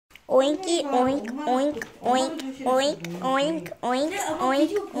Oinky oink oink oink oink oink oink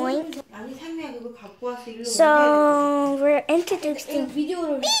oink oink. So we're introducing Piggie,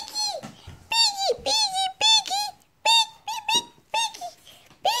 Piggie, Piggie,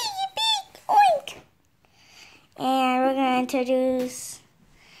 Piggie, Pig, oink. And we're gonna introduce,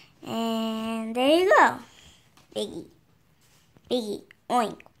 and there you go, Piggie, Piggie,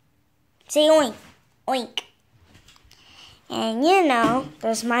 oink. Say oink, oink. And you know,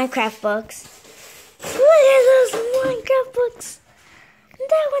 those Minecraft books. Look at those Minecraft books. And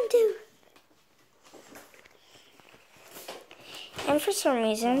that one too. And for some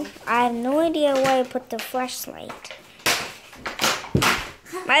reason, I have no idea why I put the flashlight.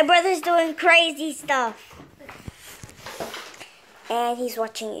 My brother's doing crazy stuff. And he's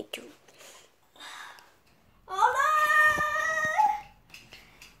watching YouTube.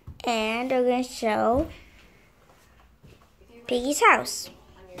 And we're going to show Piggie's house.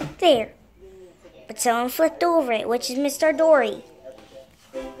 There. But someone flipped over it, which is Mr. Dory.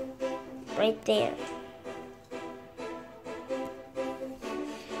 Right there.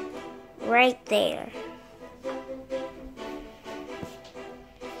 Right there.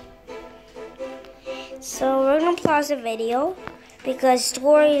 So we're going to pause the video because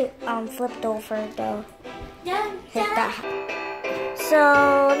Dory flipped over the hit that.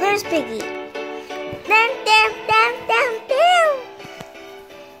 So there's Piggie. Down, down, down, down, down.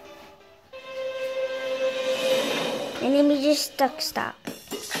 And then we just stop.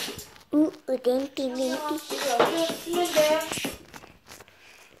 Ooh, dainty, dainty.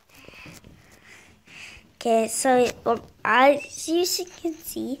 Okay, so as you can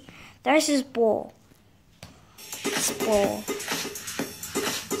see, there's this bowl. This bowl,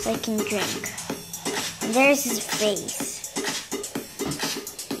 so I can drink. And there's his face.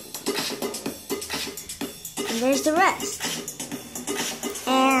 And there's the rest.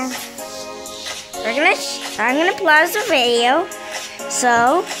 And I'm gonna pause the video.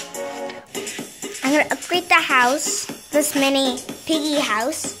 So I'm gonna upgrade the house, this mini Piggie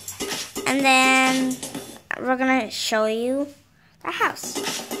house, and then we're gonna show you the house.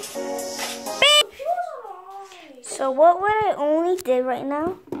 So what I only did right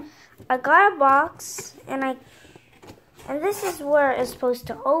now, I got a box and this is where it's supposed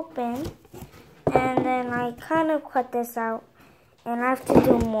to open, and then I kind of cut this out and I have to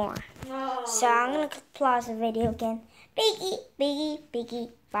do more. So I'm gonna pause the video again. Piggie, Piggie, Piggie,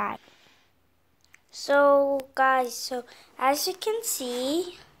 bye. So guys, so as you can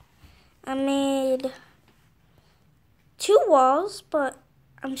see, I made 2 walls, but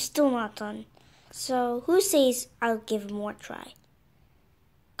I'm still not done. So who says I'll give him more try?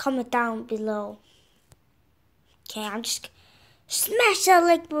 Comment down below. Okay, I'm just smash that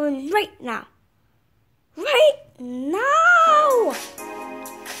like button right now. Right now!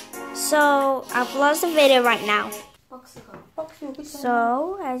 So I'll pause the video right now.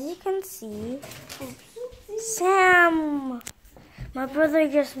 So as you can see, Sam, my brother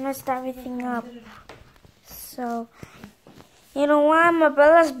just messed everything up. So you know why? My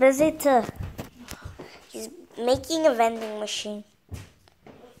brother's busy too. He's making a vending machine.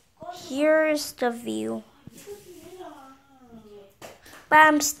 Here's the view. But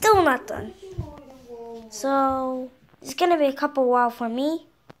I'm still not done. So it's gonna be a while for me.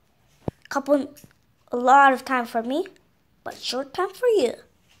 A lot of time for me, but short time for you.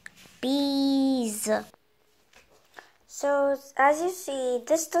 Bees. So as you see,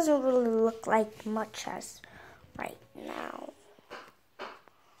 this doesn't really look like much as right now.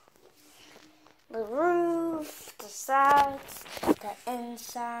 The roof, the sides, the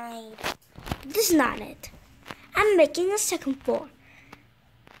inside. This is not it. I'm making a second floor,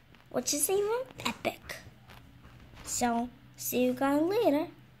 which is even epic. So, see you guys later.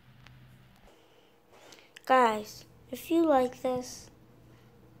 Guys, if you like this,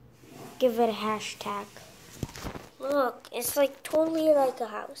 give it a hashtag. Look, it's like totally like a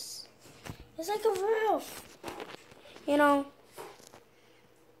house. It's like a roof. You know,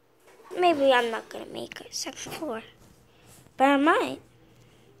 maybe I'm not going to make a second floor, but I might,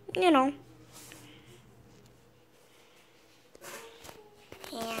 you know.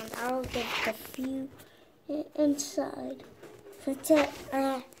 And I'll get the view inside.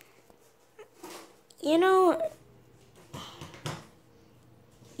 You know,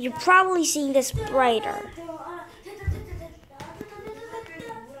 you're probably seeing this brighter.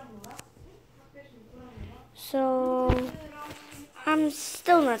 So I'm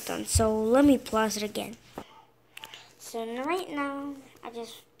still not done, so let me pause it again. So right now, I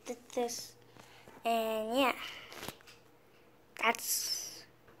just did this, and yeah,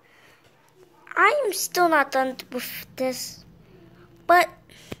 I am still not done with this, but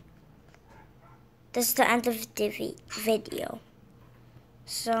this is the end of the video.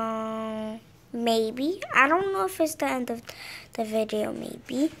 So maybe, I don't know if it's the end of the video.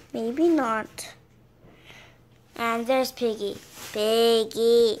 Maybe not. And there's Piggy.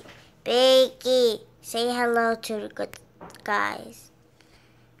 Piggy, say hello to the good guys.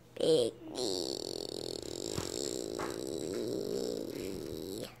 Piggy.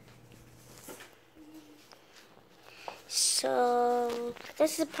 So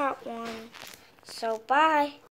this is part 1. So bye.